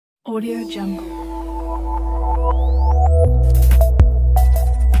Audio Jungle.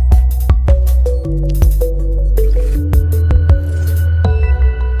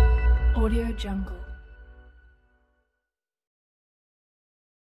 Audio Jungle.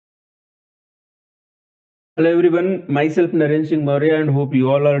 Hello everyone, myself Narendra Singh Maurya and hope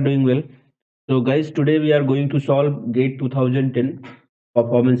you all are doing well. So guys, today we are going to solve GATE 2010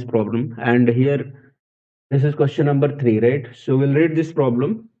 performance problem, and here this is question number 3, right? So we'll read this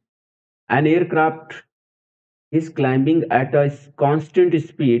problem. An aircraft is climbing at a constant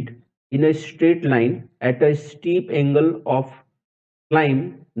speed in a straight line at a steep angle of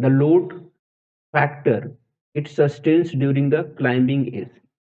climb. The load factor it sustains during the climbing is.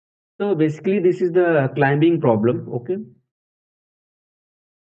 So basically this is the climbing problem, okay?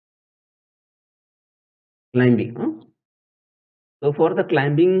 Climbing, huh? So for the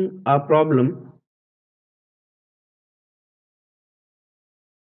climbing problem,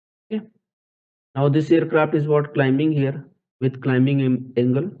 okay, now this aircraft is what climbing here with climbing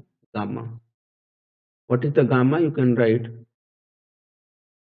angle gamma. What is the gamma? You can write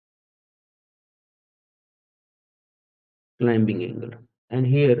climbing angle, and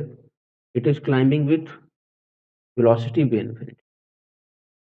here it is climbing with velocity v infinity.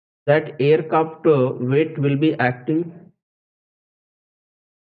 That aircraft weight will be acting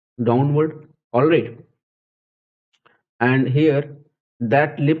downward, all right, and here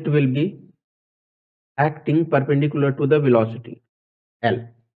that lift will be acting perpendicular to the velocity L,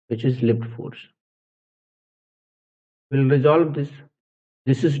 which is lift force. We'll resolve this.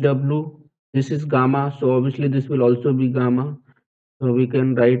 This is W, this is gamma, so obviously this will also be gamma. So we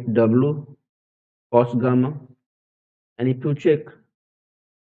can write W cos gamma, and if you check,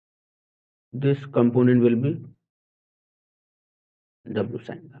 this component will be W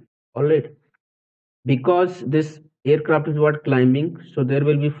sin gamma. All right. Because this aircraft is what climbing, so there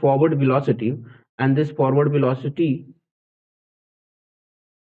will be forward velocity, and this forward velocity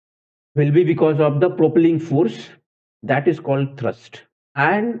will be because of the propelling force that is called thrust.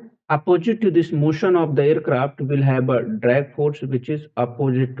 And opposite to this motion of the aircraft will have a drag force which is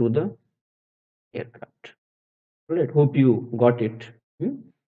opposite to the aircraft. All right, hope you got it.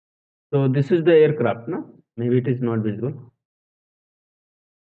 So this is the aircraft, no? Maybe it is not visible.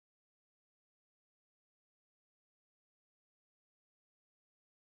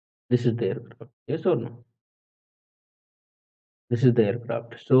 This is the aircraft, yes or no? This is the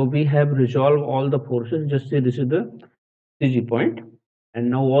aircraft. So we have resolved all the forces. Just say this is the CG point, and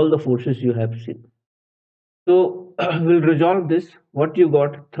now all the forces you have seen. So we'll resolve this. What you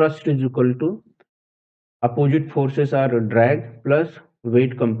got? Thrust is equal to opposite forces are drag plus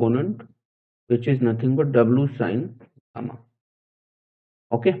weight component, which is nothing but W sin gamma.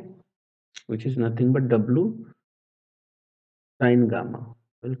 Okay, which is nothing but W sin gamma.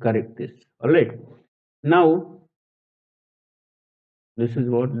 We'll correct this. All right. Now this is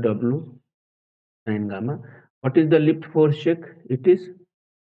what W sin gamma. What is the lift force check? It is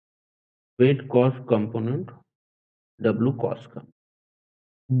weight cos component W cos gamma.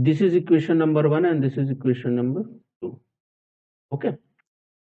 This is equation number 1 and this is equation number 2. Okay.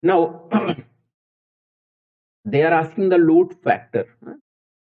 Now they are asking the load factor.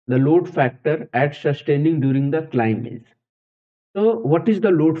 The load factor at sustaining during the climb is. So what is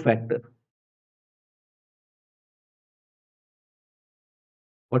the load factor?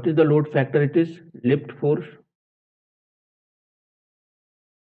 What is the load factor? It is lift force.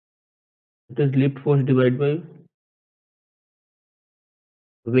 It is lift force divided by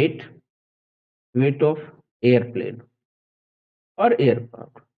weight of airplane or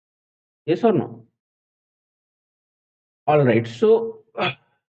aircraft. Yes or no? All right. So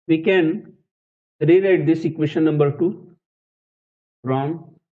we can rewrite this equation number 2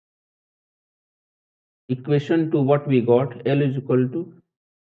 from equation to what we got. L is equal to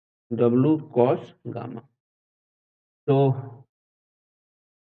W cos gamma. So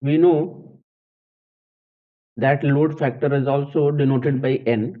we know that load factor is also denoted by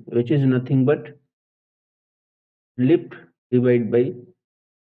N, which is nothing but lift divided by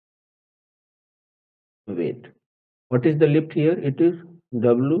weight. What is the lift here? It is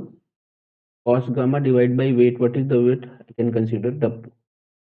W cos gamma divided by weight. What is the weight? I can consider W.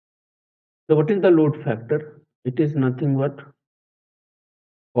 So what is the load factor? It is nothing but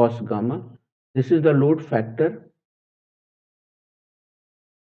cos gamma. This is the load factor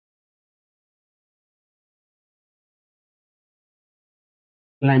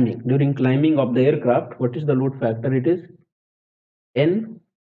climbing. During climbing of the aircraft, what is the load factor? It is N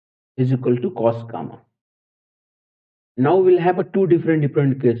is equal to cos gamma. Now we'll have a two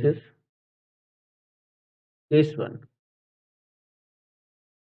different cases. Case 1.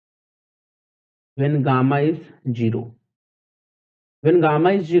 when gamma is 0. When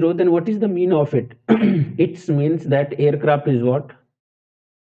gamma is 0, then what is the mean of it? It means that aircraft is what?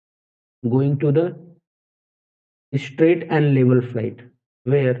 Going to the straight and level flight,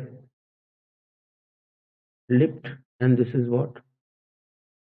 where lift, and this is what?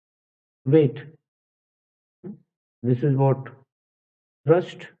 Weight. This is what?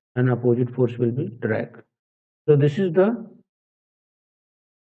 Thrust, and opposite force will be drag. So this is the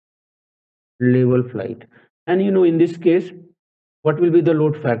level flight. And in this case, what will be the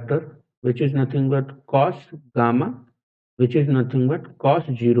load factor? Which is nothing but cos gamma, which is nothing but cos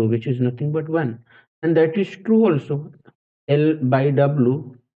 0, which is nothing but 1. And that is true also. L by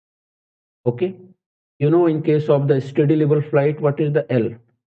W. Okay. In case of the steady level flight, what is the L?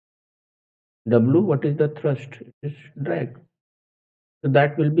 W, what is the thrust? It is drag. So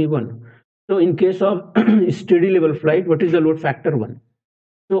that will be 1. So in case of steady level flight, what is the load factor? 1.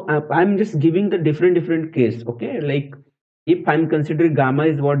 So I'm just giving the different case. Okay. Like if I'm considering gamma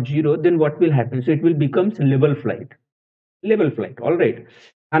is what 0, then what will happen? So it will becomes level flight. Level flight. All right.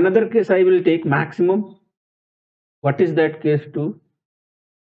 Another case I will take maximum. What is that case 2?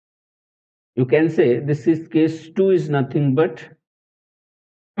 You can say this is case 2 is nothing but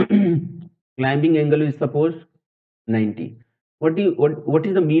climbing angle is suppose 90. What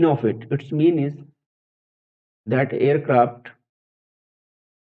is the mean of it? Its mean is that aircraft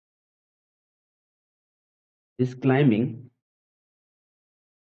is climbing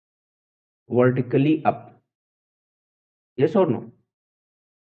vertically up. Yes or no?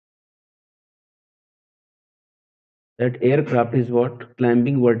 That aircraft is what?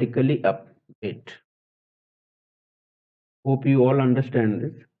 Climbing vertically up. Wait. Hope you all understand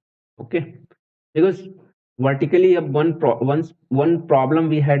this. Okay. Because vertically up one problem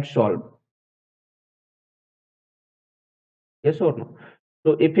we had solved. Yes or no?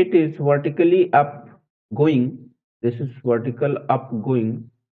 So if it is vertically up going, this is vertical up going,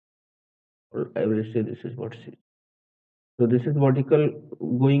 or I will say this is what C. So this is vertical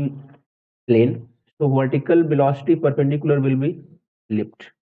going plane. So vertical velocity perpendicular will be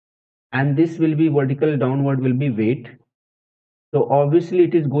lift, and this will be vertical downward will be weight. So obviously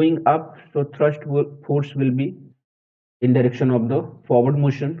it is going up, so force will be in direction of the forward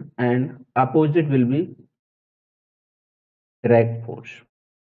motion, and opposite will be drag force.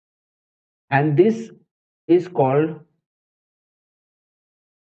 And this is called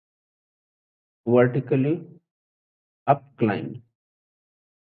vertically up climb.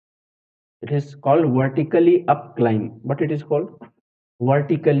 It is called vertically up climb. What it is called?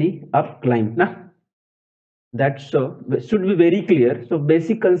 Vertically up climb. Nah? That's should be very clear. So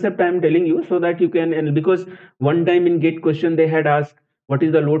basic concept I am telling you so that you can, and because one time in gate question they had asked what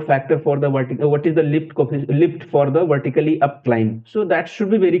is the load factor for the vertical, what is the lift for the vertically up climb. So that should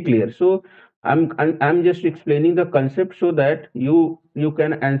be very clear. So I'm just explaining the concept so that you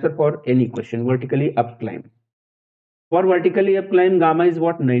can answer for any question. Vertically up climb. For vertically up climb, gamma is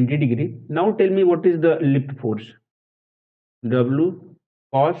what? 90 degree. Now tell me what is the lift force? W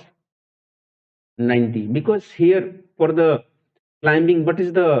cos 90. Because here for the climbing, what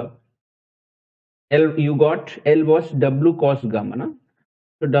is the L you got? L was W cos gamma. Na?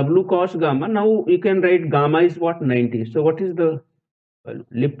 So W cos gamma. Now you can write gamma is what? 90. So what is the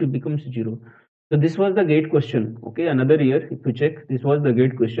lift becomes 0. So this was the gate question. Okay, another year if you check, this was the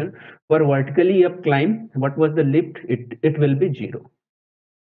gate question. For vertically up climb, what was the lift? It will be 0.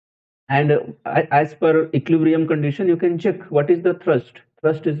 And as per equilibrium condition, you can check what is the thrust.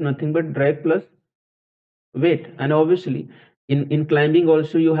 Thrust is nothing but drag plus weight. And obviously, in climbing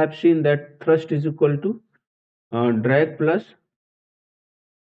also you have seen that thrust is equal to drag plus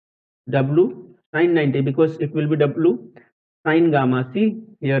W sine 90, because it will be W sine gamma. See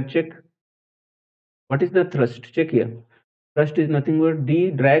here, check. What is the thrust? Check here. Thrust is nothing but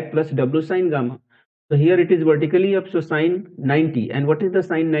D drag plus W sine gamma. So here it is vertically up, so sine 90. And what is the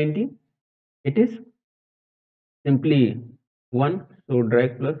sine 90? It is simply 1, so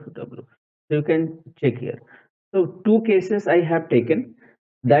drag plus W. So you can check here. So two cases I have taken.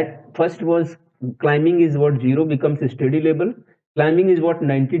 That first was climbing is what 0 becomes steady level. Climbing is what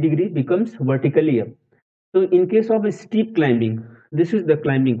 90 degree becomes vertically up. So in case of a steep climbing, this is the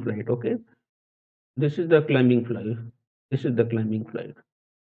climbing flight. Okay, this is the climbing flight. This is the climbing flight.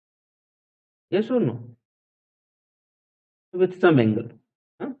 Yes or no? With some angle.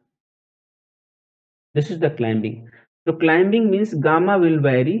 Huh? This is the climbing. So climbing means gamma will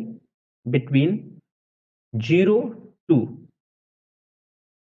vary between 0 to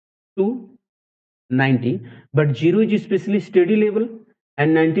 90, but 0 is especially steady level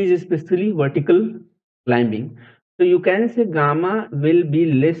and 90 is especially vertical climbing. So you can say gamma will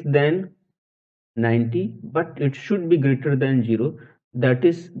be less than 90, but it should be greater than 0. That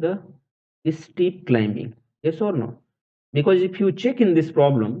is the steep climbing. Yes or no? Because if you check in this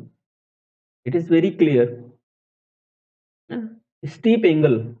problem, it is very clear. uh, Steep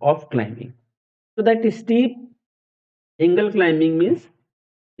angle of climbing. So that steep angle climbing means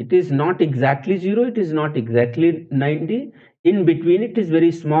it is not exactly 0, it is not exactly 90. In between, it is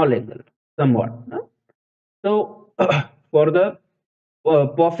very small angle, somewhat. No? So for the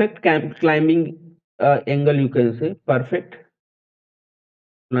perfect climbing angle, you can say perfect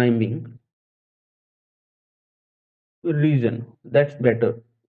climbing region. That's better.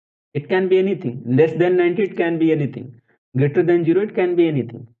 It can be anything. Less than 90, it can be anything. Greater than 0, it can be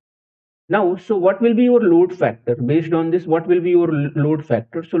anything. Now, so what will be your load factor? Based on this, what will be your load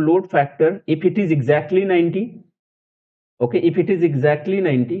factor? So load factor, if it is exactly 90, okay, if it is exactly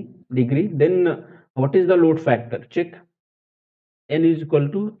 90 degree, then what is the load factor? Check. N is equal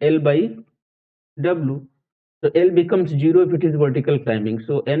to L by W. So L becomes 0 if it is vertical climbing.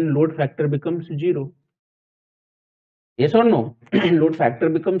 So N load factor becomes 0. Yes or no? Load factor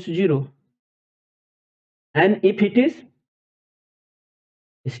becomes 0. And if it is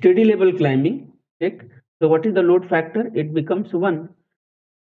steady level climbing, check. So what is the load factor? It becomes 1.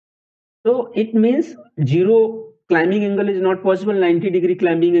 So it means 0 climbing angle is not possible, 90-degree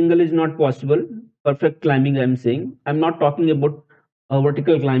climbing angle is not possible. Perfect climbing, I'm saying. I'm not talking about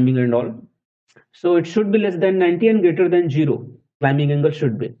vertical climbing and all. So it should be less than 90 and greater than 0. Climbing angle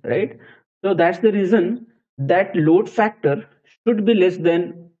should be, right? So that's the reason that load factor should be less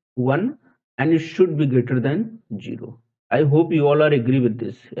than 1 and it should be greater than 0. I hope you all are agree with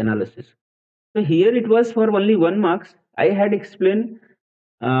this analysis. So here it was for only 1 marks. I had explained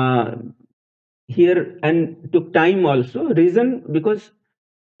uh, here and took time also. Reason because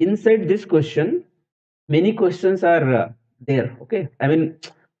inside this question, many questions are there. Okay, I mean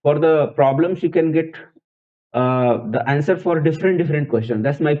for the problems you can get the answer for different questions.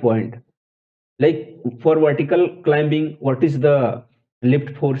 That's my point. Like for vertical climbing, what is the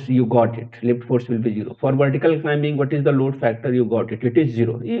lift force? You got it. Lift force will be 0. For vertical climbing, what is the load factor? You got it. It is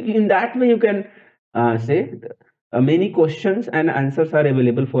 0. In that way, you can say many questions and answers are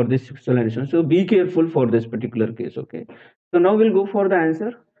available for this explanation. So be careful for this particular case. Okay. So now we'll go for the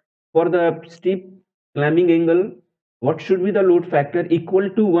answer. For the steep climbing angle, what should be the load factor?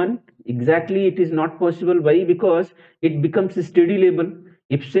 Equal to 1. Exactly, it is not possible. Why? Because it becomes a steady level.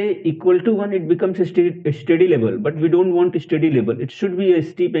 If say equal to 1, it becomes a steady level, but we don't want a steady level. It should be a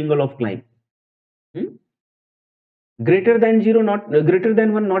steep angle of climb. Hmm? Greater than 0, not greater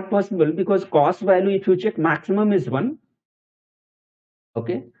than 1, not possible, because cost value, if you check, maximum is 1.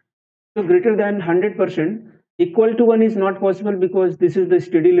 Okay, so greater than 100%, equal to 1 is not possible, because this is the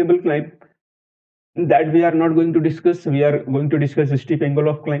steady level climb that we are not going to discuss. We are going to discuss the steep angle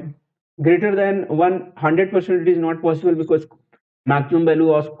of climb. Greater than 100%, it is not possible, because maximum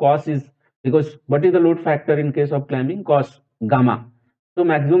value of cos is, because what is the load factor in case of climbing? Cos gamma. So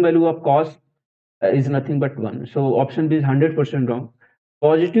maximum value of cos is nothing but 1. So option B is 100% wrong.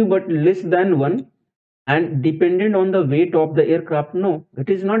 Positive but less than 1 and dependent on the weight of the aircraft. No, it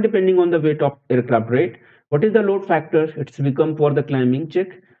is not depending on the weight of aircraft, right? What is the load factor? It's become for the climbing.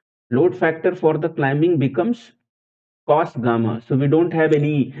 Check. Load factor for the climbing becomes cos gamma. So we don't have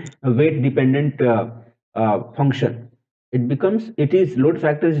any weight dependent function. It becomes, it is load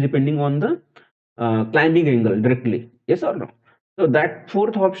factor is depending on the climbing angle directly. Yes or no? So that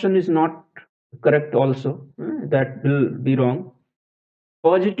fourth option is not correct also. That will be wrong.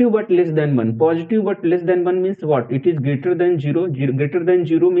 Positive but less than 1. Positive but less than 1 means what? It is greater than 0. Greater than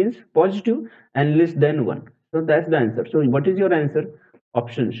 0 means positive and less than 1. So that's the answer. So what is your answer?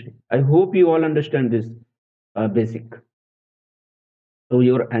 Option C. I hope you all understand this basic. So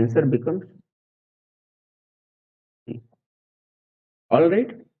your answer becomes C. All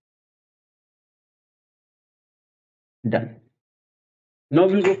right, done. Now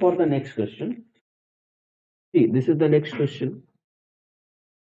we'll go for the next question. See, this is the next question.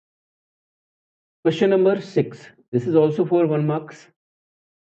 Question number 6. This is also for 1 marks.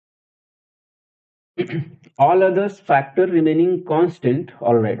 All others factor remaining constant.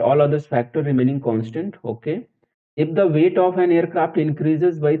 All right, all others factor remaining constant. Okay. If the weight of an aircraft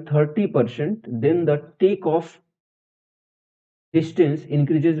increases by 30%, then the takeoff distance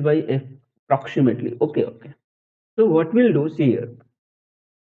increases by approximately. Okay, okay. So what we'll do, see here.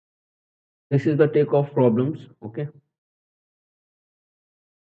 This is the takeoff problems. Okay.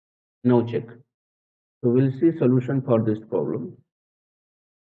 Now check. So we'll see solution for this problem.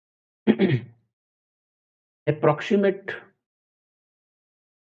 Approximate.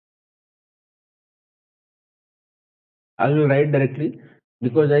 I will write directly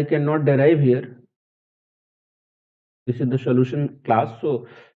because I cannot derive here. This is the solution class, so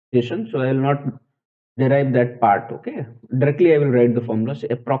session. So I will not derive that part. Okay, directly I will write the formula. So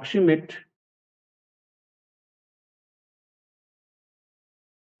approximate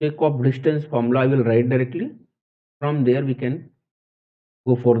takeoff distance formula I will write directly. From there we can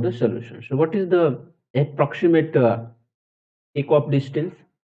go for the solution. So what is the approximate takeoff distance?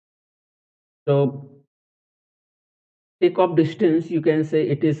 So takeoff distance, you can say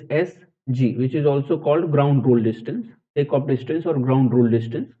it is SG, which is also called ground rule distance, takeoff distance or ground rule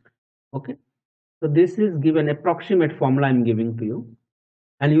distance. Okay, so this is given approximate formula I'm giving to you,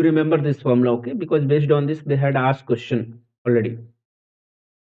 and you remember this formula, okay? Because based on this, they had asked question already.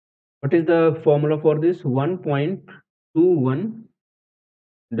 What is the formula for this? 1.21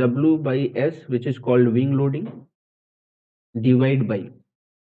 W by S, which is called wing loading, divide by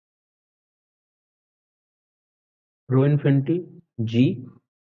rho infinity G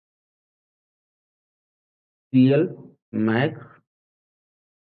CL max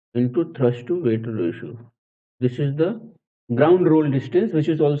into thrust to weight ratio. This is the ground roll distance, which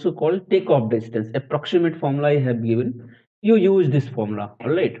is also called takeoff distance. Approximate formula I have given. You use this formula, all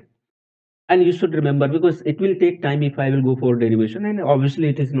right? And you should remember, because it will take time if I will go for derivation, and obviously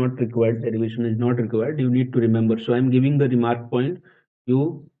it is not required. Derivation is not required. You need to remember. So I'm giving the remark point.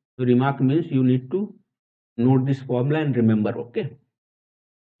 You the remark means you need to note this formula and remember. Okay.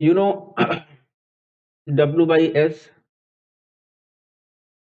 You know, W by S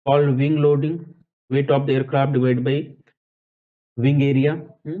called wing loading, weight of the aircraft divided by wing area.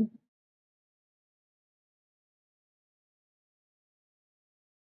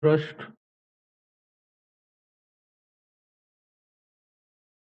 Thrust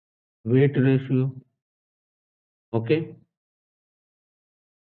weight ratio. Okay.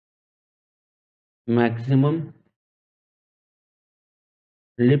 Maximum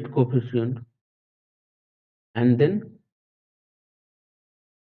lift coefficient, and then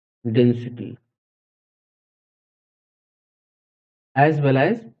density, as well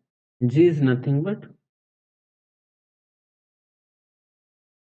as G is nothing but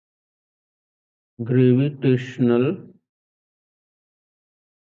gravitational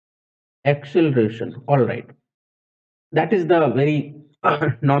acceleration. All right, that is the very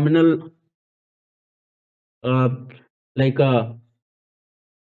nominal, uh, like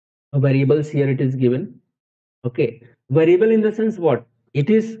variables here it is given. Okay, variable in the sense what?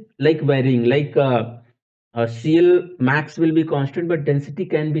 It is like varying, like CL max will be constant, but density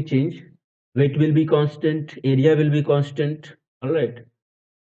can be changed. Weight will be constant, area will be constant. All right,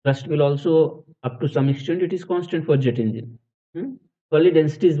 thrust will also, up to some extent, it is constant for jet engine. Only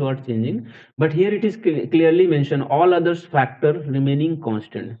density is what changing, but here it is clearly mentioned all others factor remaining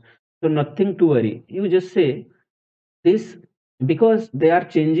constant. So nothing to worry. You just say this, because they are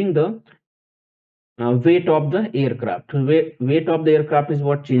changing the weight of the aircraft. Weight of the aircraft is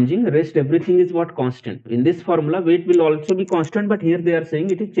what changing. Rest everything is what constant. In this formula, weight will also be constant, but here they are saying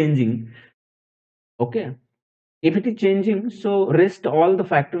it is changing. Okay. If it is changing, so rest all the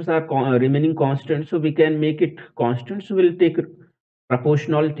factors are remaining constant, so we can make it constant. So we'll take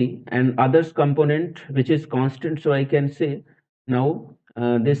proportionality and others component which is constant, so I can say now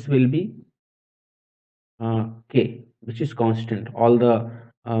this will be k, which is constant, all the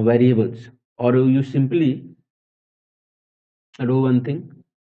variables. Or you simply do one thing.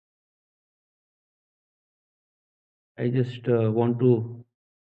 I just want to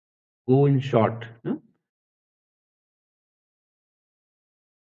go in short, no?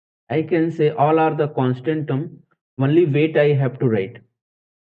 I can say all are the constant term, only weight I have to write.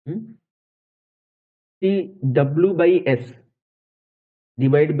 See, W by S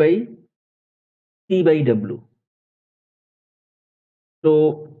divided by T by W.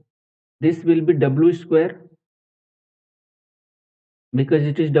 So this will be W square, because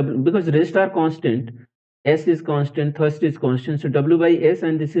it is W, because rest are constant. S is constant, thrust is constant. So W by S,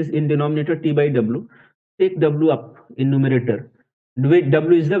 and this is in denominator T by W. Take W up in numerator. Weight,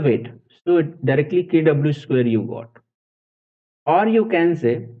 W is the weight. So it directly KW square you got. Or you can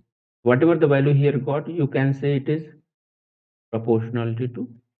say, whatever the value here got, you can say it is proportionality to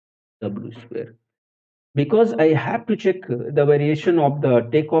W square. Because I have to check the variation of the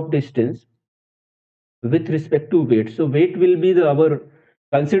takeoff distance with respect to weight. So weight will be the our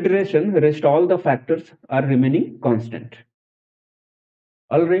consideration, rest all the factors are remaining constant.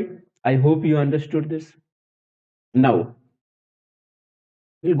 All right, I hope you understood this. Now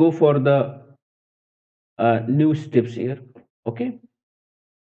we'll go for the new steps here. Okay,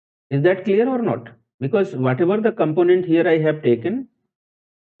 is that clear or not? Because whatever the component here I have taken,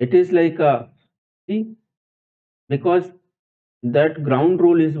 it is like see, because that ground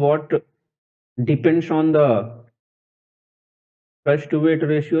rule is what depends on the thrust to weight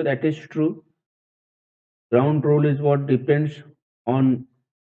ratio, that is true. Ground roll is what depends on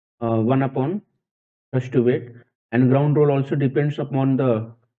 1 upon thrust to weight, and ground roll also depends upon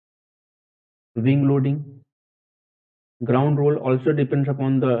the wing loading. Ground roll also depends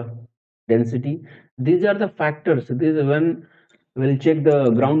upon the density. These are the factors. This is when we'll check the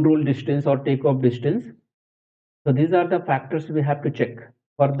ground roll distance or takeoff distance. So these are the factors we have to check.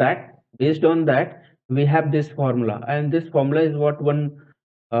 For that, based on that, we have this formula, and this formula is what one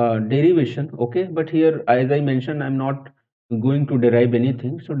derivation. Okay, but here, as I mentioned, I'm not going to derive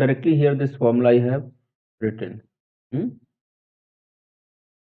anything. So directly here, this formula I have written. Hmm?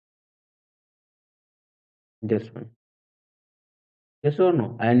 This one. Yes or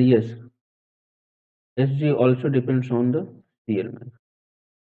no? And yes, SG also depends on the CLmax.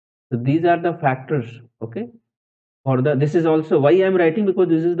 So these are the factors. Okay. For the this is also why I am writing, because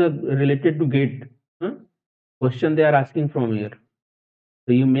this is the related to gate question they are asking from here.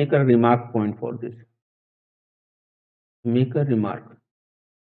 So you make a remark point for this. Make a remark.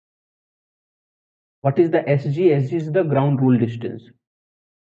 What is the SG? SG is the ground rule distance.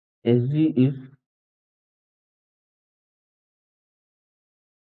 SG is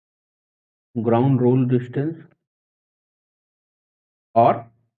ground rule distance or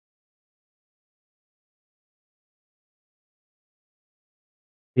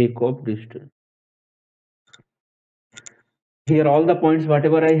takeoff distance. Here all the points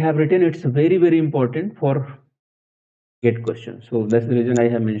whatever I have written, it's very very important for gate question. So that's the reason I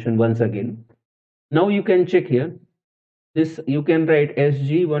have mentioned once again. Now you can check here. This you can write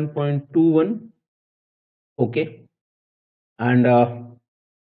SG 1.21. Okay, and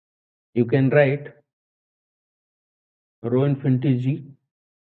you can write rho infinity G.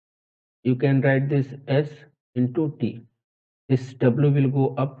 You can write this S into T. This W will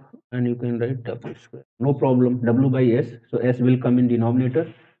go up and you can write W square. No problem. W by S. So S will come in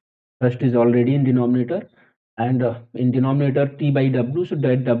denominator. First is already in denominator, and in denominator T by W. So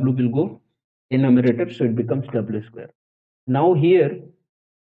that W will go in numerator. So it becomes W square. Now here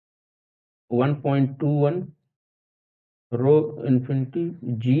 1.21 rho infinity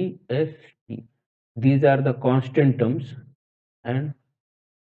G S T. These are the constant terms, and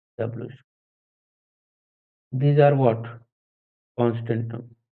W. These are what? Constant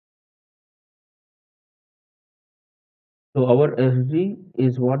terms. So our SG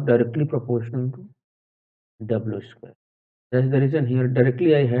is what? Directly proportional to W square. That's the reason here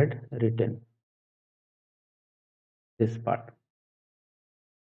directly I had written this part.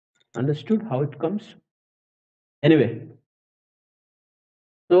 Understood how it comes? Anyway,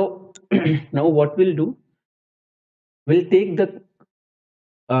 so now what we'll do? We'll take the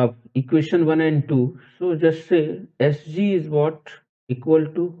equation 1 and 2. So just say SG is what? Equal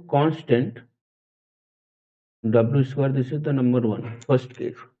to constant W square. This is the number 1, first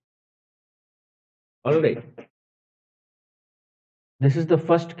case. All right. This is the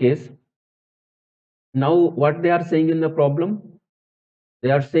first case. Now what they are saying in the problem?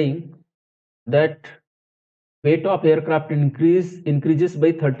 They are saying that weight of aircraft increases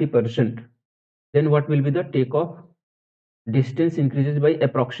by 30%. Then what will be the takeoff distance increases by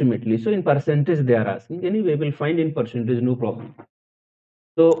approximately? So in percentage they are asking. Anyway, we'll find in percentage, no problem.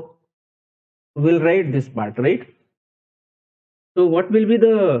 So we'll write this part, right? So what will be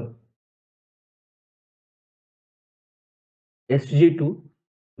the SG2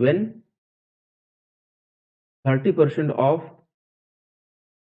 when 30%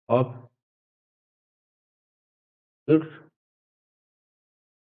 of its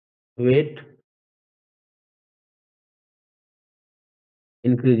weight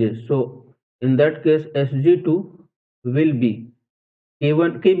increases? So in that case, SG2 will be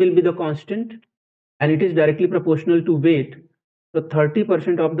K1, K will be the constant, and it is directly proportional to weight. So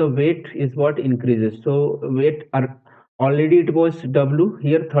 30% of the weight is what increases. So weight are already it was W.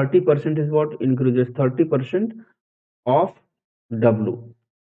 Here 30% is what increases. 30% of W.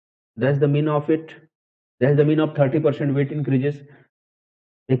 That's the mean of it. That's the mean of 30% weight increases,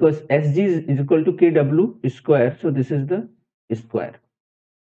 because SG is equal to KW square. So this is the square.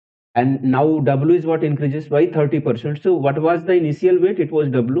 And now W is what increases by 30%. So what was the initial weight? It was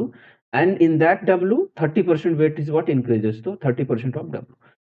W, and in that W 30% weight is what increases. So 30% of W.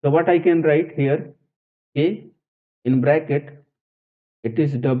 So what I can write here, K in bracket, it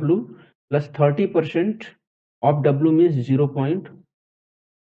is W plus 30% of W means 0.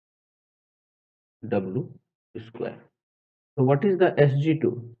 W square. So what is the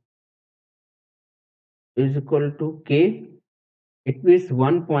SG2? Is equal to K, it means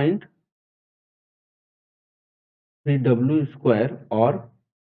 1.3 W square, or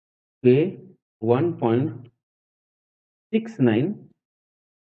K 1.3 69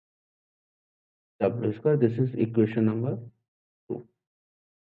 W square. This is equation number 2.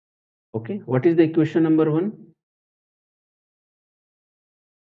 Okay, what is the equation number 1?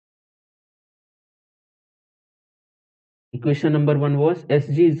 Equation number 1 was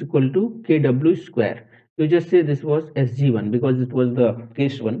Sg is equal to Kw square. You just say this was Sg1 because it was the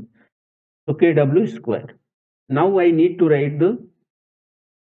case 1. So Kw square. Now I need to write the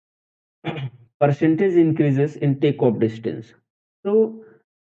percentage increases in takeoff distance. So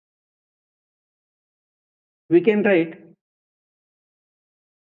we can write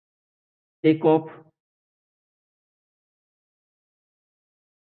takeoff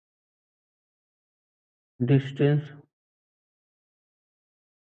distance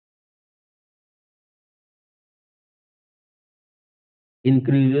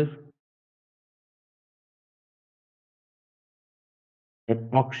increases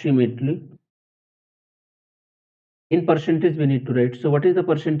approximately in percentage we need to write. So what is the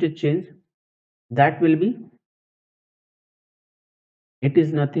percentage change? That will be, it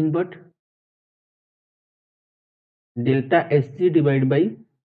is nothing but delta Sg divided by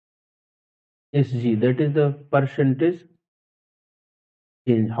Sg. That is the percentage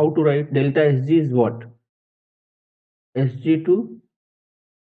change. How to write? Delta Sg is what? Sg2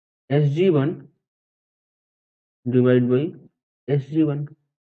 Sg1 divided by Sg1.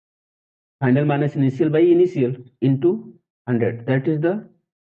 Final minus initial by initial into 100. That is the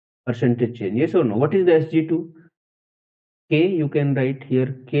percentage change. Yes or no? What is the Sg2? K, you can write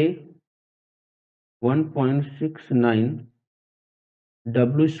here K 1.69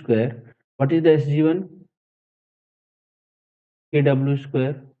 W square. What is the Sg1? Kw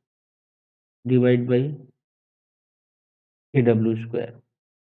square divided by Kw square.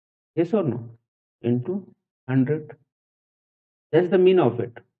 Yes or no? Into 100. That's the mean of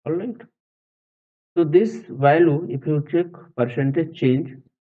it. All right. So this value, if you check percentage change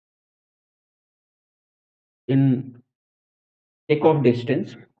in takeoff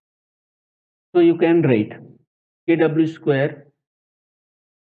distance, so you can write Kw square.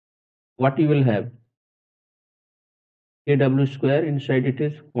 What you will have? Kw square inside it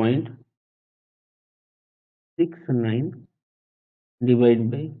is 0.69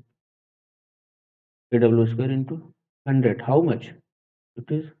 divided by Kw square into 100. How much? It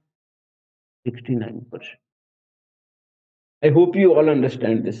is 69%. I hope you all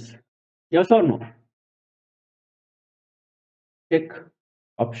understand this. Yes or no? Check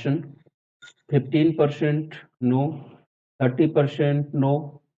option. 15% no, 30%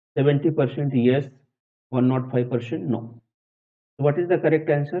 no, 70% yes, 105% no. What is the correct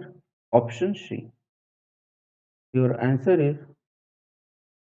answer? Option C. Your answer is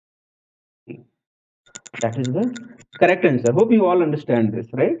C. That is the correct answer. Hope you all understand this,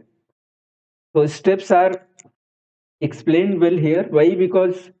 right? So steps are explained well here. Why?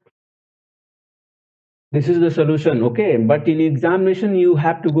 Because this is the solution, okay? But in examination, you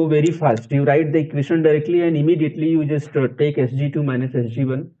have to go very fast. You write the equation directly and immediately you just take Sg2 minus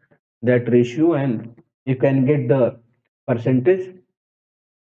Sg1, that ratio, and you can get the percentage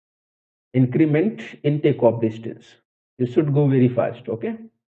increment in takeoff distance. You should go very fast, okay?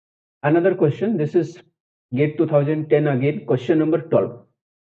 Another question, this is GATE 2010 again, question number 12.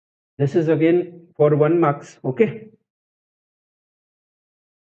 This is again for 1 marks, okay?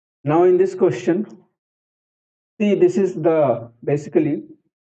 Now in this question, see, this is the basically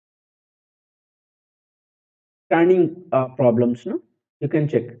turning problems, no? You can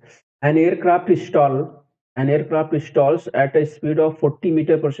check. An aircraft stalls at a speed of 40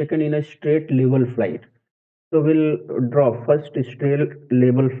 meter per second in a straight level flight. So we'll draw first straight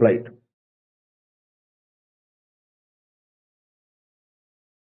level flight.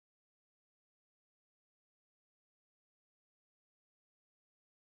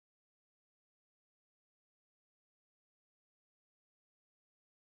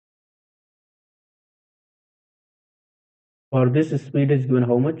 For this speed is given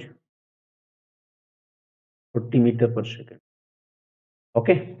how much? 40 meter per second.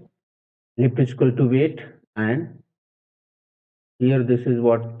 Okay. Lift is equal to weight, and here this is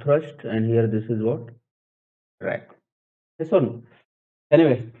what thrust, and here this is what drag. Yes or no?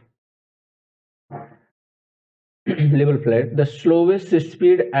 Anyway, level flight. The slowest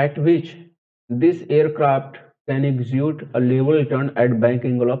speed at which this aircraft can execute a level turn at bank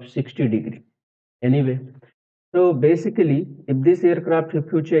angle of 60 degree. Anyway, so basically, if this aircraft, if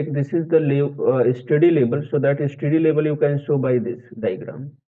you check, this is the steady level. So that is steady level you can show by this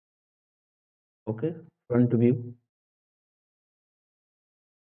diagram. Okay, front view.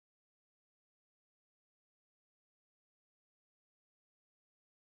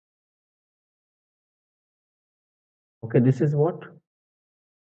 Okay, this is what?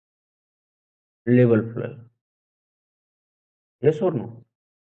 Level fuel. Yes or no?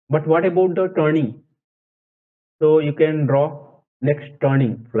 But what about the turning? So you can draw next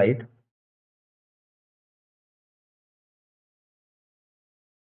turning flight.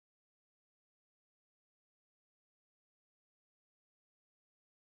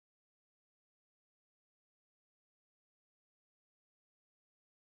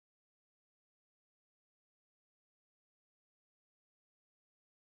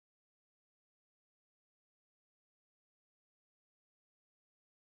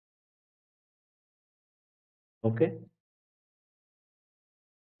 Okay,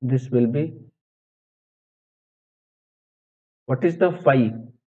 this will be, what is the phi?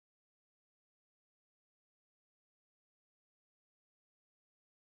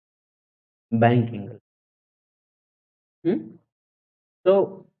 Bank angle. Hmm?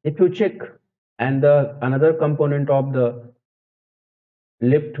 So if you check, and the another component of the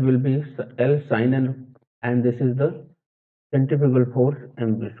lift will be L sin and this is the centrifugal force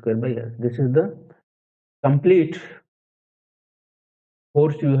mv square by s. This is the complete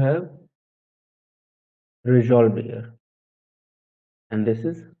force you have resolved here, and this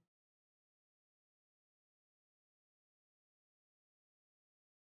is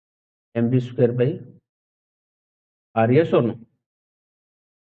mv square by r. Yes or no?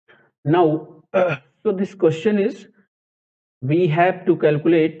 Now, so this question is, we have to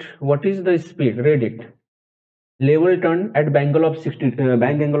calculate what is the speed, read it, level turn at bank angle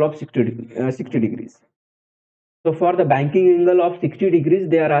of 60 degrees. So for the banking angle of 60 degrees,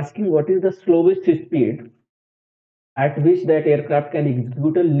 they are asking what is the slowest speed at which that aircraft can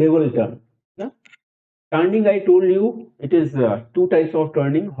execute a level turn. Yeah? Turning, I told you, it is two types of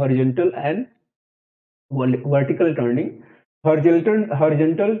turning, horizontal and vertical turning.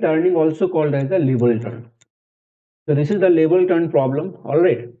 Horizontal turning also called as a level turn. So this is the level turn problem. All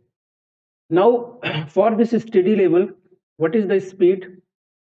right. Now, for this steady level, what is the speed?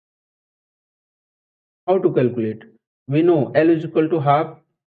 How to calculate? We know L is equal to half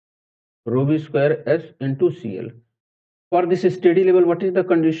rho v square S into CL. For this steady level, what is the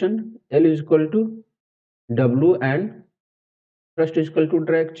condition? L is equal to W and thrust is equal to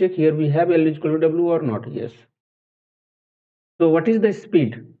drag. Check here, we have L is equal to W or not? Yes. So what is the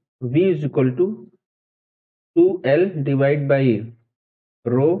speed? V is equal to 2L divided by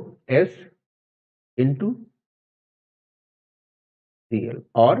rho S into CL,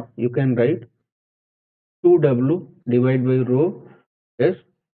 or you can write 2W divided by rho S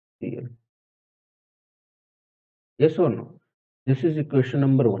CL. Yes or no? This is equation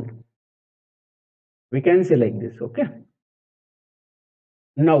number 1. We can say like this, okay?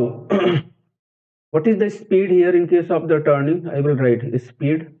 Now, what is the speed here in case of the turning? I will write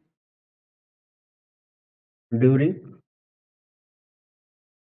speed during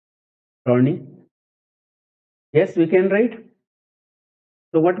turning. Yes, we can write.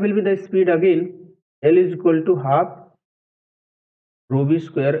 So what will be the speed again? L is equal to half rho v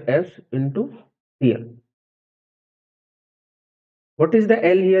square S into CL. What is the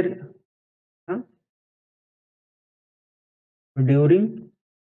L here? Huh? During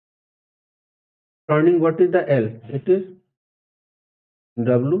turning, what is the L? It is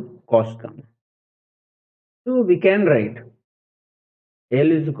W cos gamma. So we can write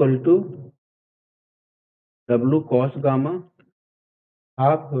L is equal to W cos gamma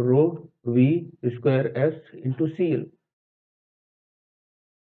half rho V square S into CL.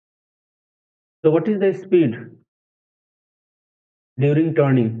 So what is the speed during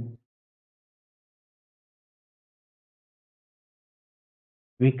turning?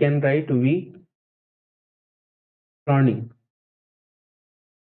 We can write V turning.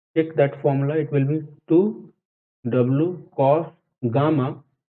 Check that formula, it will be 2W cos gamma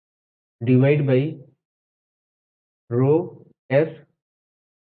divided by rho S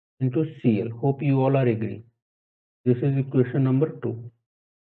into CL. Hope you all are agree. This is equation number 2.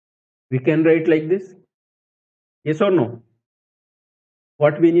 We can write like this. Yes or no?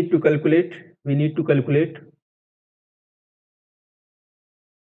 What we need to calculate? We need to calculate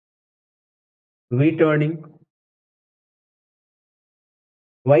V turning.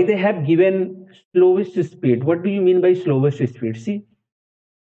 Why they have given slowest speed? What do you mean by slowest speed? See,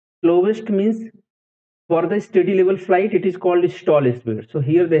 slowest means for the steady level flight, it is called stall speed. So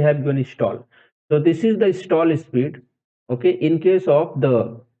here they have given stall. So this is the stall speed. Okay, in case of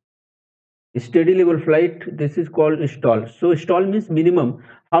the steady level flight, this is called stall. So stall means minimum.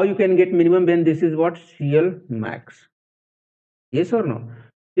 How you can get minimum when this is what? CL max. Yes or no?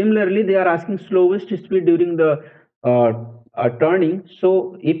 Similarly, they are asking slowest speed during the turning.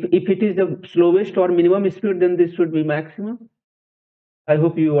 So if it is the slowest or minimum speed, then this should be maximum. I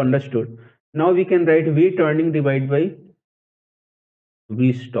hope you understood. Now we can write V turning divided by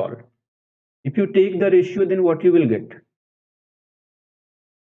V stall. If you take the ratio, then what you will get?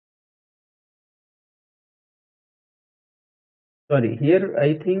 Sorry, here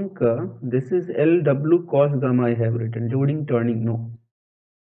I think this is LW cos gamma I have written. During turning, no.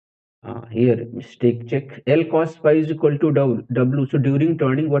 Here, mistake check. L cos phi is equal to W. So during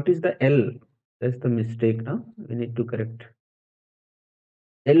turning, what is the L? That's the mistake now. We need to correct.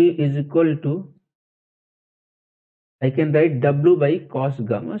 L is equal to, I can write W by cos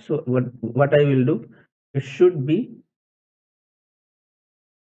gamma. So what I will do, it should be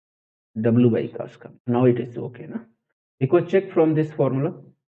W by cos gamma. Now it is okay. Na? Because check from this formula.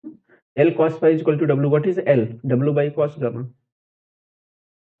 L cos phi is equal to W. What is L? W by cos gamma.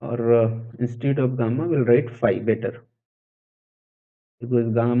 Or instead of gamma, we'll write phi better.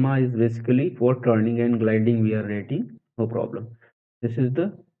 Because gamma is basically for turning and gliding we are writing. No problem. This is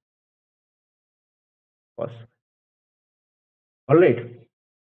the cos. Alright.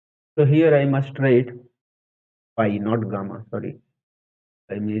 So here I must write phi, not gamma. Sorry.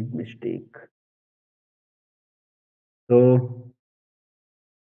 I made mistake. So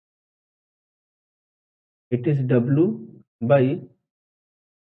it is W by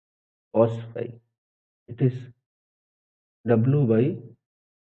cos phi. It is W by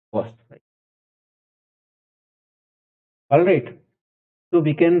cos phi. Alright. So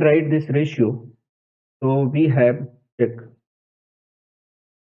we can write this ratio. So we have check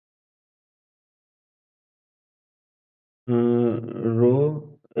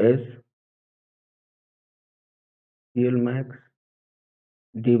rho S CL max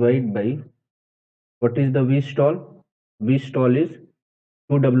divide by what is the V stall? V stall is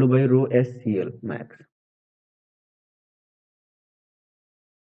 2W by rho SCL max.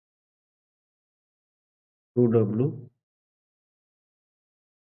 2W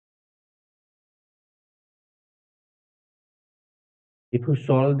if you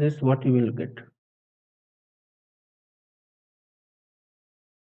solve this, what you will get?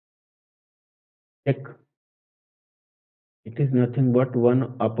 Check. It is nothing but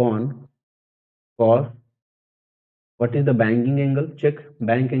 1 upon cos. What is the banking angle? Check.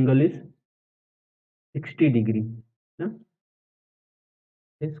 Bank angle is 60 degree. Yeah?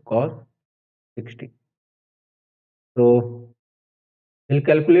 Is cos 60. So we'll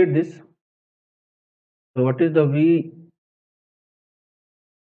calculate this. So what is the V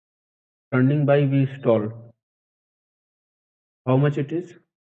turning by V stall? How much it is?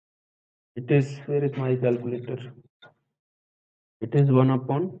 It is, where is my calculator? It is 1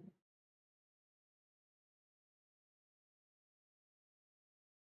 upon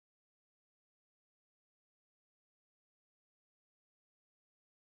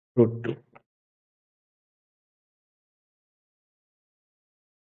root 2.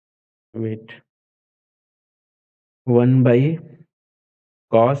 Wait. 1 by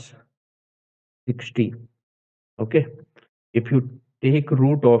cos 60. Okay. If you take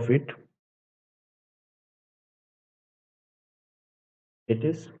root of it, it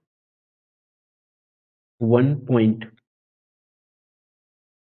is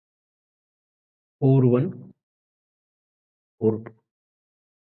 1.4142.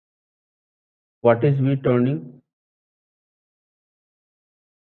 What is V turning?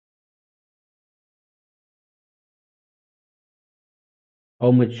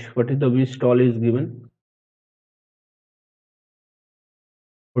 How much? What is the V stall is given?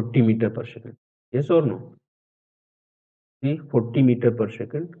 40 meter per second. Yes or no? See, 40 meter per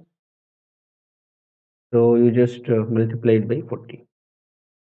second. So you just multiply it by 40.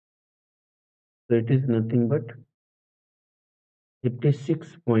 So it is nothing but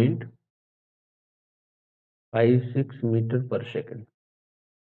 56.56 meter per second.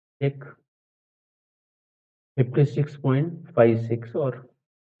 Check 56.56 or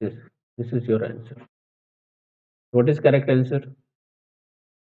this. This is your answer. What is correct answer?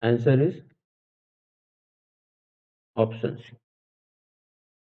 Answer is option C.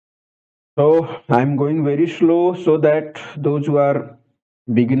 So I'm going very slow so that those who are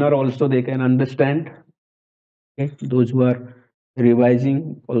beginner also they can understand. Okay, those who are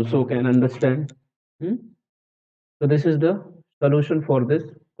revising also can understand. Hmm? So this is the solution for this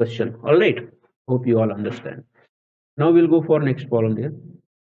question. All right. Hope you all understand. Now we'll go for next problem here.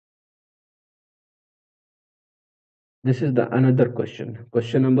 This is the another question.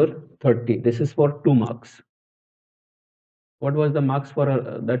 Question number 30. This is for 2 marks. What was the marks for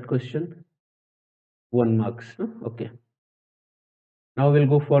that question? 1 marks. Huh? Okay. Now we'll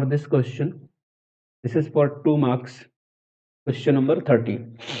go for this question. This is for 2 marks. Question number 30.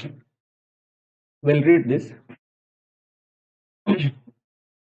 We'll read this.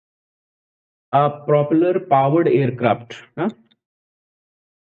 A propeller powered aircraft.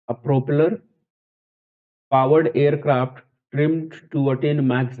 A propeller powered aircraft trimmed to attain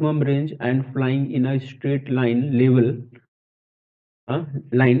maximum range and flying in a straight line level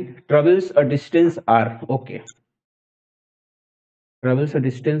line travels a distance r. Okay, travels a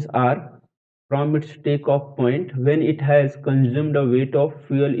distance r from its takeoff point when it has consumed a weight of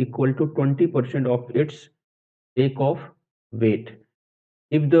fuel equal to 20% of its takeoff weight.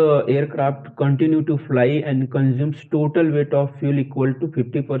 If the aircraft continue to fly and consumes total weight of fuel equal to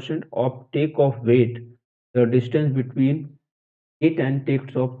 50% of takeoff weight, the distance between it and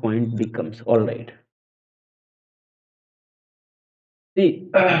takeoff point becomes all right.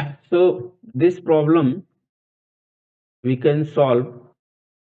 See, so this problem we can solve.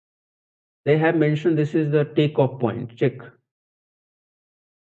 They have mentioned this is the takeoff point. Check.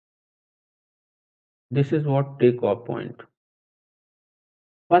 This is what takeoff point.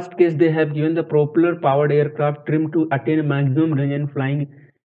 First case, they have given the propeller powered aircraft trimmed to attain maximum range and flying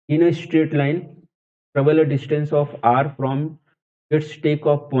in a straight line, travel a distance of r from its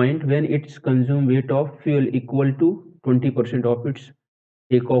takeoff point when its consumed weight of fuel equal to 20% of its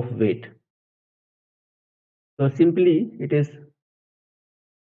takeoff weight. So simply it is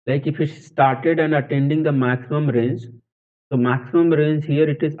like if it started and attending the maximum range. So maximum range here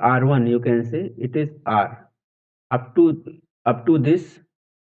it is r1, you can say it is r. Up to this,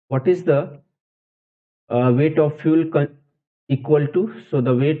 what is the weight of fuel equal to? So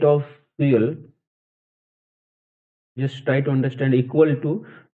the weight of fuel, just try to understand, equal to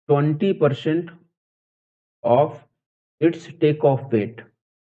 20% of its takeoff weight.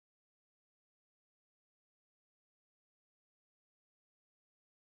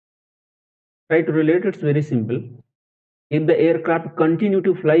 Try to relate, it's very simple. If the aircraft continue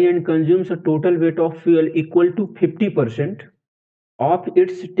to fly and consumes a total weight of fuel equal to 50% of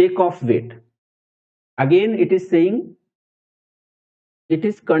its takeoff weight, again it is saying it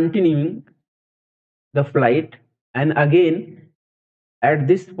is continuing the flight, and again at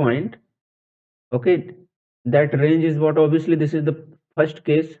this point, okay, that range is what, obviously this is the first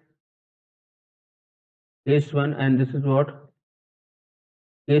case, case 1, and this is what,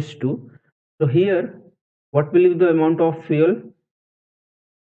 case 2. So here what will be the amount of fuel?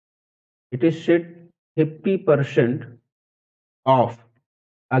 It is said 50% of,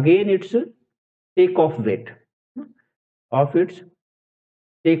 again its takeoff weight, of its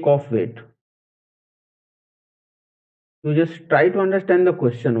takeoff weight. You just try to understand the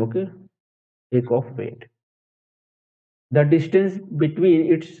question, okay? Takeoff weight. The distance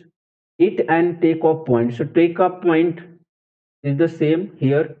between it and takeoff point. So takeoff point is the same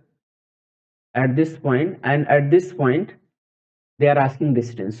here at this point, and at this point they are asking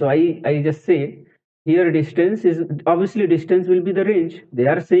distance. So I just say here distance is, obviously distance will be the range. They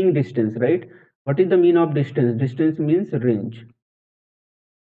are saying distance, right? What is the mean of distance? Distance means range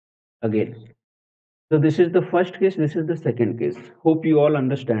again. So this is the first case, this is the second case. Hope you all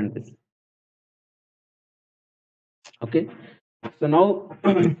understand this. Okay, so now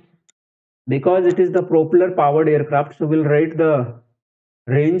because it is the propeller powered aircraft, so we'll write the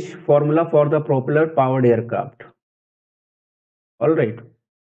range formula for the propeller powered aircraft. All right,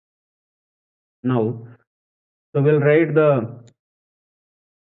 now so we'll write the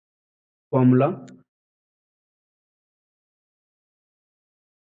formula.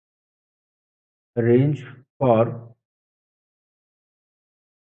 Range for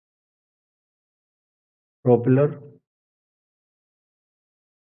propeller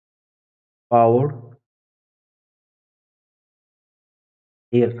powered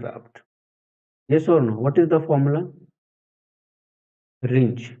aircraft. Yes or no? What is the formula?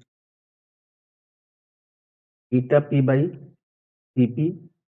 Range eta p by cp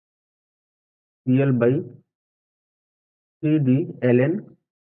cl by cd ln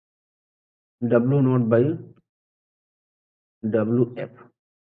w naught by wf.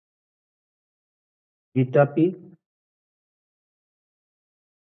 Eta p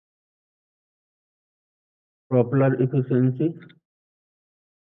propeller efficiency,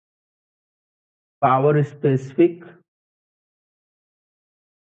 power specific,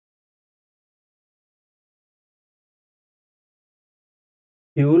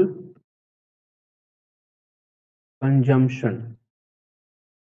 fuel consumption,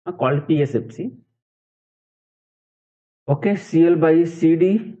 called PSFC. Okay, CL by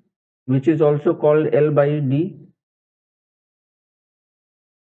CD, which is also called L by D,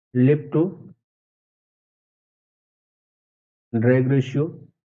 lift to drag ratio,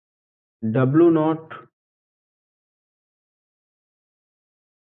 W naught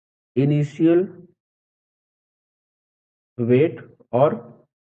initial weight or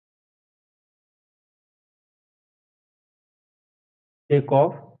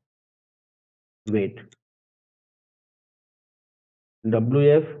takeoff weight.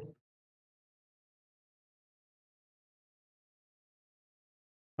 WF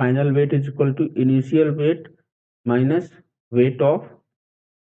final weight is equal to initial weight minus weight of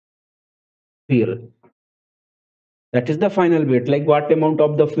fuel. That is the final weight. Like what amount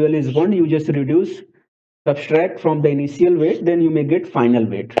of the fuel is burned, you just reduce, subtract from the initial weight, then you may get final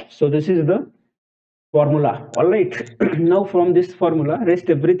weight. So this is the formula. All right. Now from this formula, rest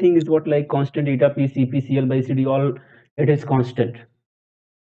everything is what, like constant eta p cp cl by cd, all it is constant.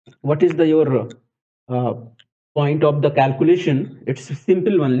 What is the your uh, point of the calculation? It's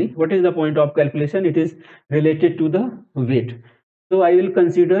simple only. What is the point of calculation? It is related to the weight. So I will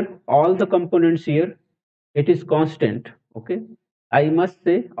consider all the components here. It is constant. Okay. I must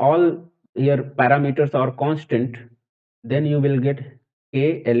say all your parameters are constant. Then you will get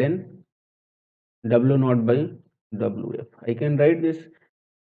k ln w naught by wf. I can write this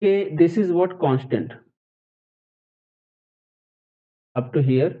k. This is what constant. Up to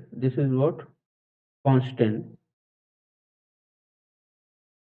here, this is what constant.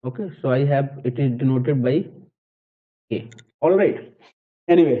 Okay, so I have, it is denoted by k. All right.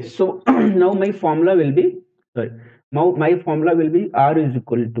 Anyway, so now my formula will be, sorry, now my formula will be r is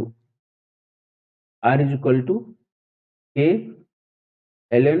equal to k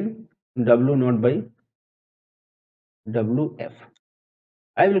ln w naught by wf.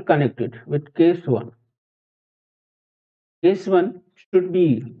 I will connect it with case 1. Case 1 should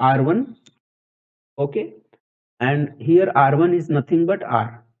be r1. Okay, and here r1 is nothing but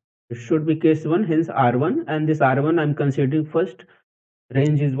r. It should be case 1, hence r1, and this r1 I'm considering first.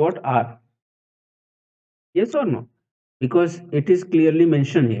 Range is what, r. Yes or no? Because it is clearly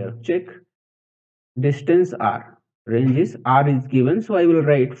mentioned here. Check, distance r, range is r is given, so I will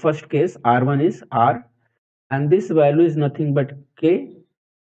write first case r1 is r, and this value is nothing but k.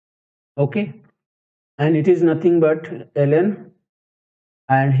 Okay, and it is nothing but ln,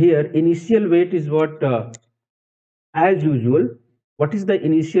 and here initial weight is what, as usual. What is the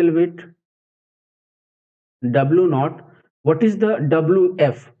initial weight? W naught. What is the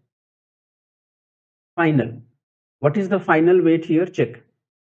wf? Final. What is the final weight here? Check.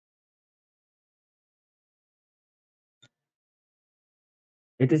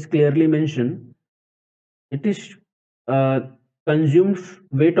 It is clearly mentioned. It is consumed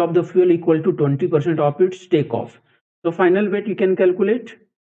weight of the fuel equal to 20% of its takeoff. So final weight you can calculate.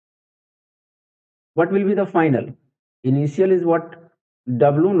 What will be the final? Initial is what,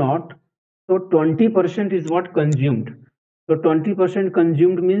 W naught. So 20% is what consumed. So 20%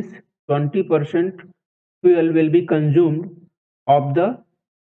 consumed means 20% fuel will be consumed of the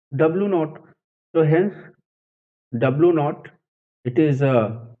W naught. So hence W naught, it is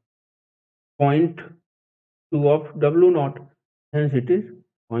a 0.2 of W naught. Hence it is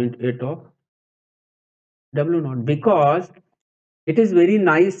 0.8 of W naught, because it is very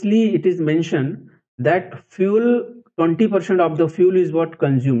nicely, it is mentioned that fuel, 20% of the fuel is what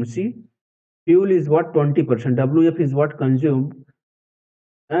consumed. See, fuel is what 20%, WF is what consumed.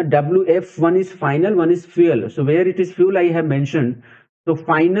 WF, one is final, one is fuel. So where it is fuel I have mentioned. So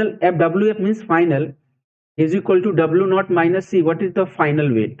final WF means final is equal to W naught minus C. What is the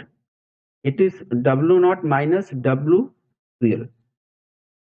final weight? It is W naught minus W fuel.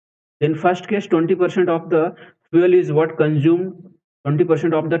 In first case, 20% of the fuel is what consumed,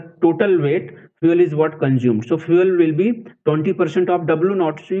 20% of the total weight fuel is what consumed. So fuel will be 20% of W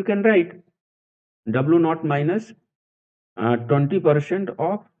naught. So you can write W naught minus 20%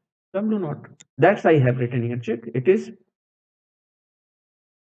 of W naught. That's I have written here. Check. It is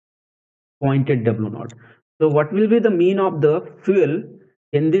 0.8 W naught. So what will be the mean of the fuel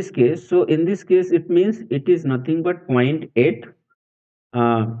in this case? So in this case, it means it is nothing but 0.8.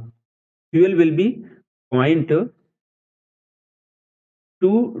 Fuel will be 0.2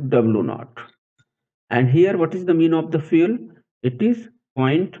 W naught. And here, what is the mean of the fuel? It is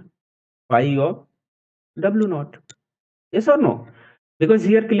 0.5 of W naught. Yes or no? Because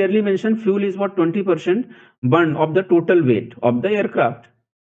here clearly mentioned fuel is what, 20% burn of the total weight of the aircraft.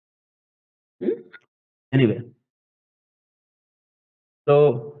 Anyway,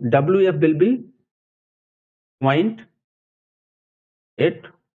 so WF will be 0.8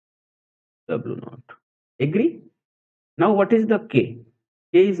 W naught. Agree? Now what is the K?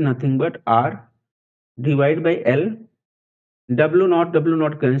 K is nothing but R divided by L. W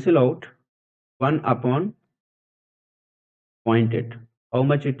naught cancel out, 1 upon 0.8. How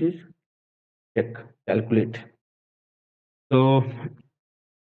much it is? Check, calculate. So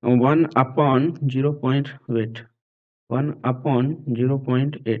 1 upon 0. Wait, 1 upon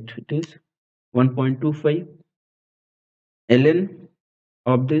 0.8, it is 1.25 ln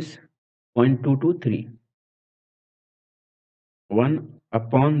of this 0.223. 1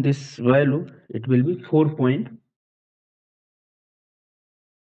 upon this value, it will be 4 point.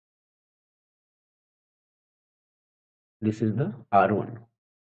 This is the R1.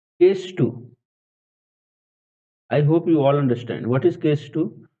 Case 2. I hope you all understand. What is case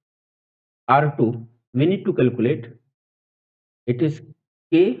 2? R2, we need to calculate. It is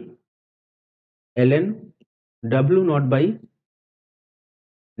K ln W naught by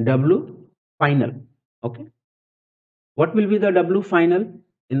W final. Okay. What will be the W final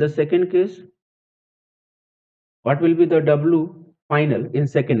in the second case? What will be the W final in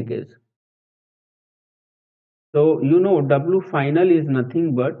second case? So you know W final is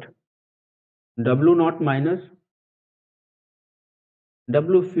nothing but W naught minus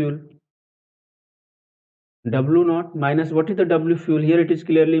W fuel. W naught minus what is the W fuel? Here it is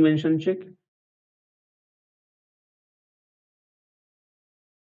clearly mentioned. Check.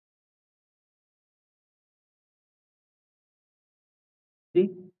 See,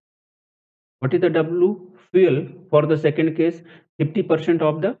 what is the W fuel for the second case? 50%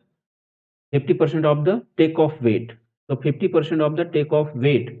 of the 50% of the takeoff weight. So 50% of the takeoff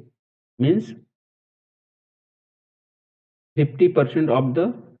weight means 50% of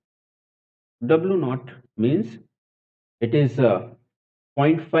the W naught means it is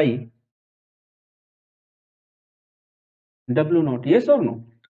 0.5 W naught. Yes or no?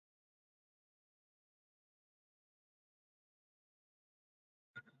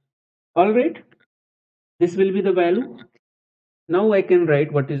 All right. This will be the value. Now I can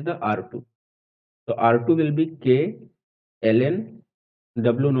write what is the R2. So R2 will be K ln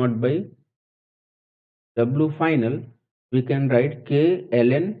W naught by W final. We can write K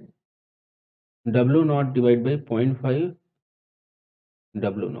ln W naught divided by 0.5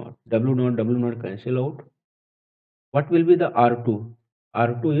 W naught. W naught cancel out. What will be the R2?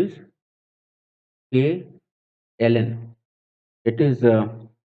 R2 is K ln. It is 1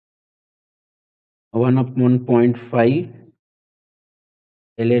 up 1.5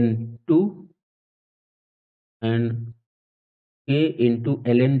 ln 2 and K into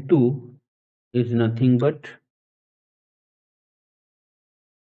ln 2 is nothing but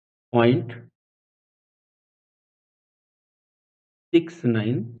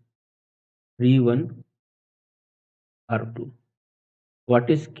 0.6931 R2. What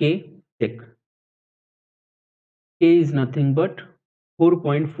is K? Check. K is nothing but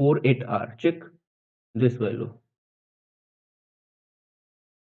 4.48 R. Check this value.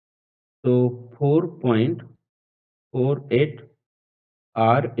 So 4.48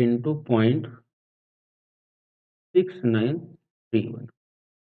 R into 0.6931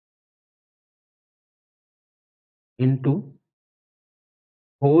 into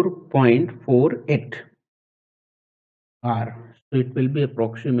 4.48 R. So it will be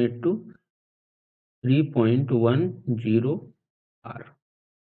approximate to 3.10 R.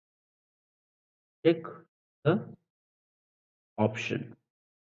 Check the option.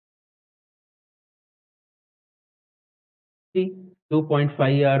 See,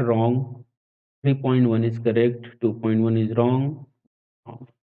 2.5 are wrong, 3.1 is correct, 2.1 is wrong.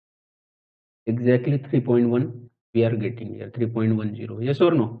 Exactly 3.1 we are getting here, 3.10. Yes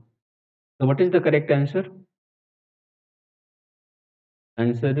or no? So what is the correct answer?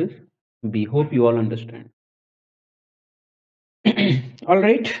 Answer is B. Hope you all understand. All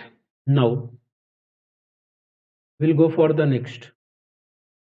right. Now we'll go for the next.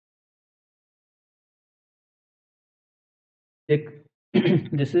 Check.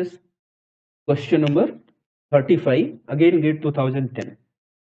 This is question number 35. Again, GATE 2010.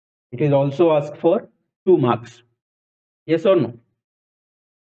 It is also asked for 2 marks. Yes or no?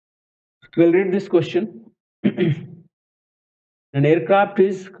 We'll read this question. An aircraft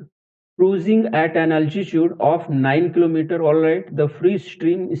is cruising at an altitude of 9 km. All right, the free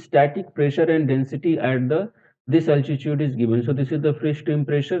stream static pressure and density at the this altitude is given. So this is the free stream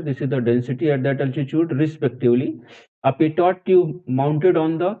pressure, this is the density at that altitude respectively. A pitot tube mounted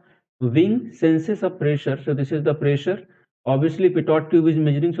on the wing senses of pressure. So this is the pressure. Obviously pitot tube is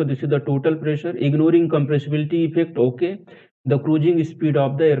measuring, so this is the total pressure. Ignoring compressibility effect, okay. The cruising speed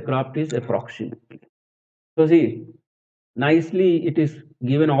of the aircraft is approximately. So see, nicely it is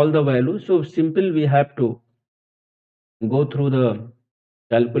given all the values. So simple, we have to go through the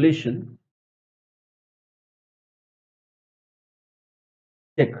calculation.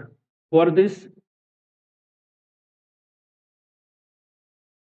 Check for this.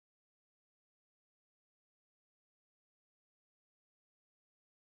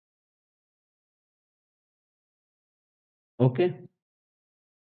 Okay.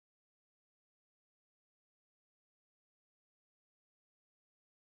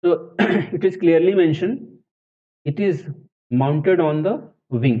 So it is clearly mentioned it is mounted on the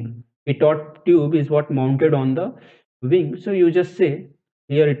wing. Pitot tube is what mounted on the wing. So you just say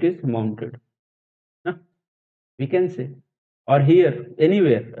here it is mounted. Huh? We can say, or here,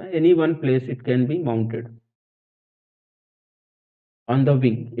 anywhere, any one place it can be mounted on the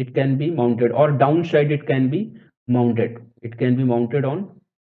wing. It can be mounted, or downside it can be mounted. It can be mounted on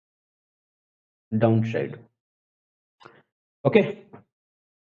downside. Okay.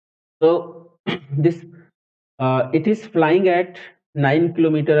 So this it is flying at 9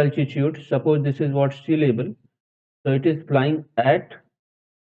 kilometer altitude. Suppose this is what sea level. So it is flying at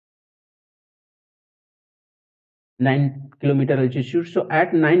 9 kilometer altitude. So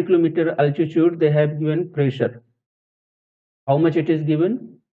at 9 kilometer altitude, they have given pressure. How much it is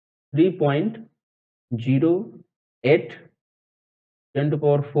given? 3.08 10 to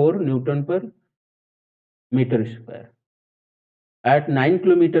power 4 Newton per meter square. At 9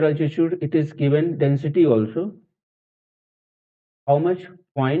 kilometer altitude, it is given density also. How much?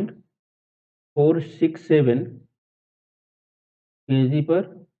 0.467 kg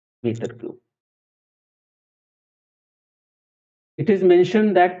per meter cube. It is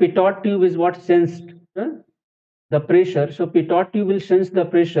mentioned that pitot tube is what sensed the pressure. So pitot tube will sense the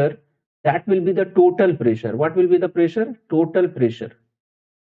pressure. That will be the total pressure. What will be the pressure? Total pressure.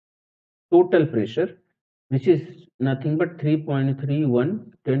 Total pressure, which is nothing but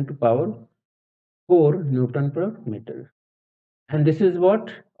 3.31 10 to power 4 Newton per meter. And this is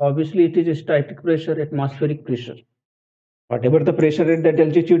what? Obviously, it is static pressure, atmospheric pressure. Whatever the pressure at that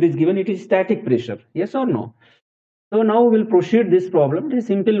altitude is given, it is static pressure. Yes or no? So now we'll proceed this problem. It is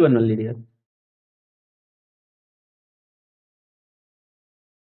simple one only here.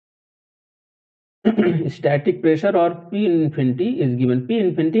 Static pressure, or P infinity, is given. P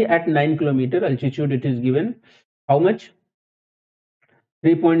infinity at 9 kilometer altitude, it is given. How much?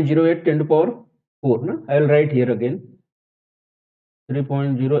 3.08 10 to power 4. No? I will write here again.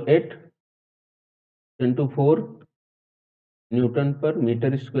 3.08 10 to 4 Newton per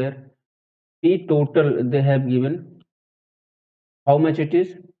meter square. P total they have given. How much it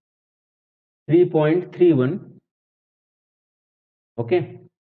is? 3.31. Okay.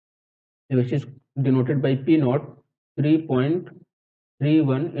 Which is denoted by P naught.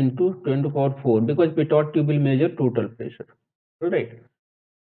 3.31 into 10 to power 4, because pitot tube will measure total pressure. All right.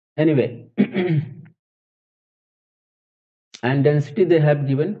 Anyway, and density they have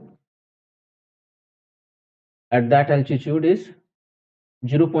given at that altitude is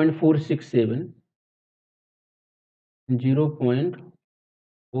 0.467 kg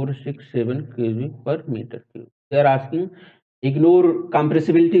per meter cube. They are asking ignore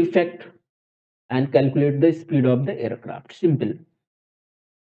compressibility effect and calculate the speed of the aircraft. Simple.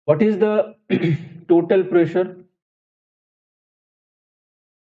 What is the total pressure?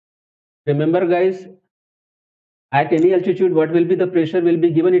 Remember guys, at any altitude what will be the pressure will be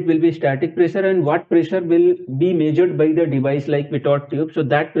given? It will be static pressure, and what pressure will be measured by the device like pitot tube? So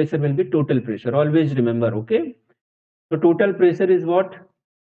that pressure will be total pressure. Always remember. Okay. So total pressure is what?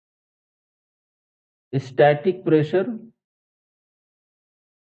 Static pressure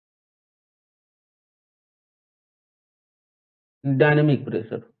dynamic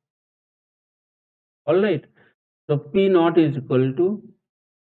pressure. All right. So P naught is equal to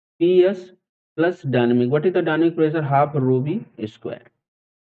PS plus dynamic. What is the dynamic pressure? Half rho V square.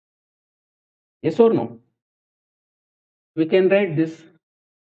 Yes or no? We can write this.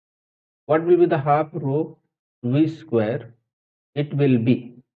 What will be the half rho V square? It will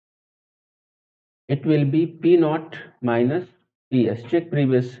be P naught minus PS. Check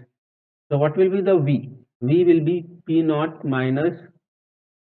previous. So what will be the V? V will be P naught minus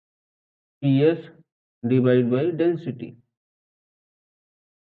PS divided by density.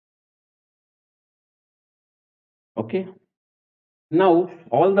 Okay. Now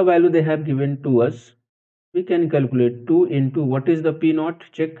all the value they have given to us, we can calculate 2 into what is the P naught?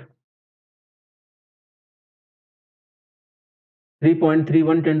 Check.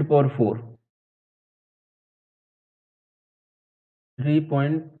 3.31 10 to power 4.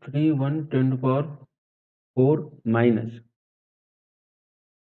 3.31 10 to power 4 minus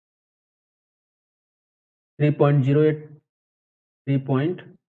 3.08 3 point.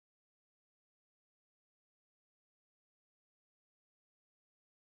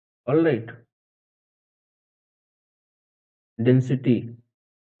 All right. Density.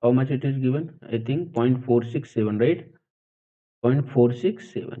 How much it is given? I think 0.467, right?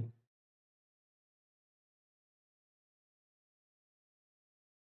 0.467.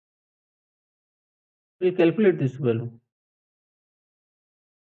 We'll calculate this value.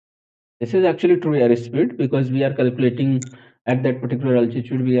 This is actually true airspeed because we are calculating at that particular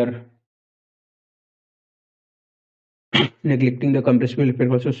altitude. We are neglecting the compressible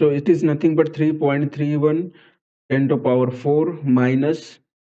effect also. So it is nothing but 3.31 10 to power 4 minus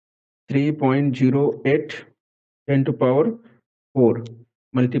 3.08 10 to power 4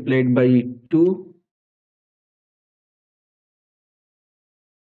 multiplied by 2.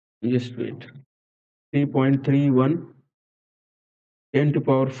 Just wait. 3.31 10 to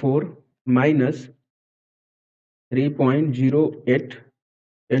power 4 minus 3.08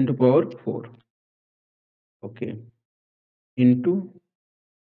 10 to power 4. Okay. Into,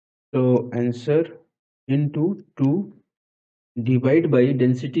 so answer into 2 divide by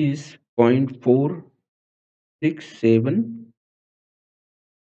density is 0.467.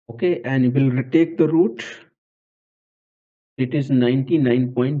 Okay, and we'll take the root. It is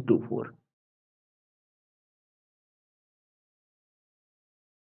 99.24.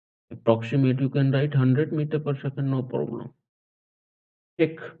 Approximate, you can write 100 meter per second, no problem.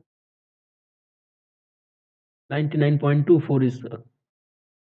 Check. 99.24 is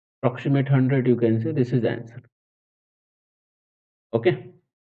approximate 100, you can say this is the answer. Okay.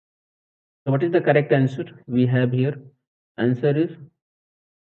 So what is the correct answer we have here? Answer is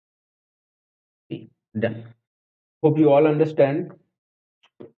C. Done. Hope you all understand.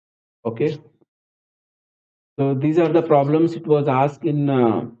 Okay. So these are the problems it was asked in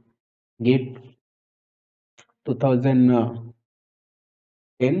GATE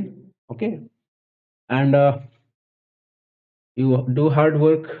 2010. Okay. And you do hard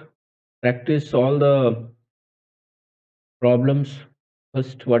work, practice all the problems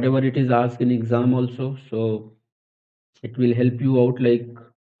first, whatever it is asked in exam also. So it will help you out, like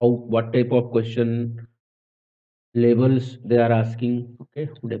how, what type of question labels they are asking. Okay,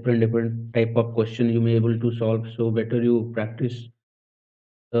 different type of question you may able to solve. So better you practice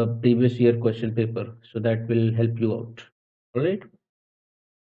the previous year question paper, so that will help you out. All right,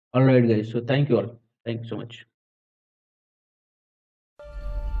 all right guys, so thank you all, thank you so much.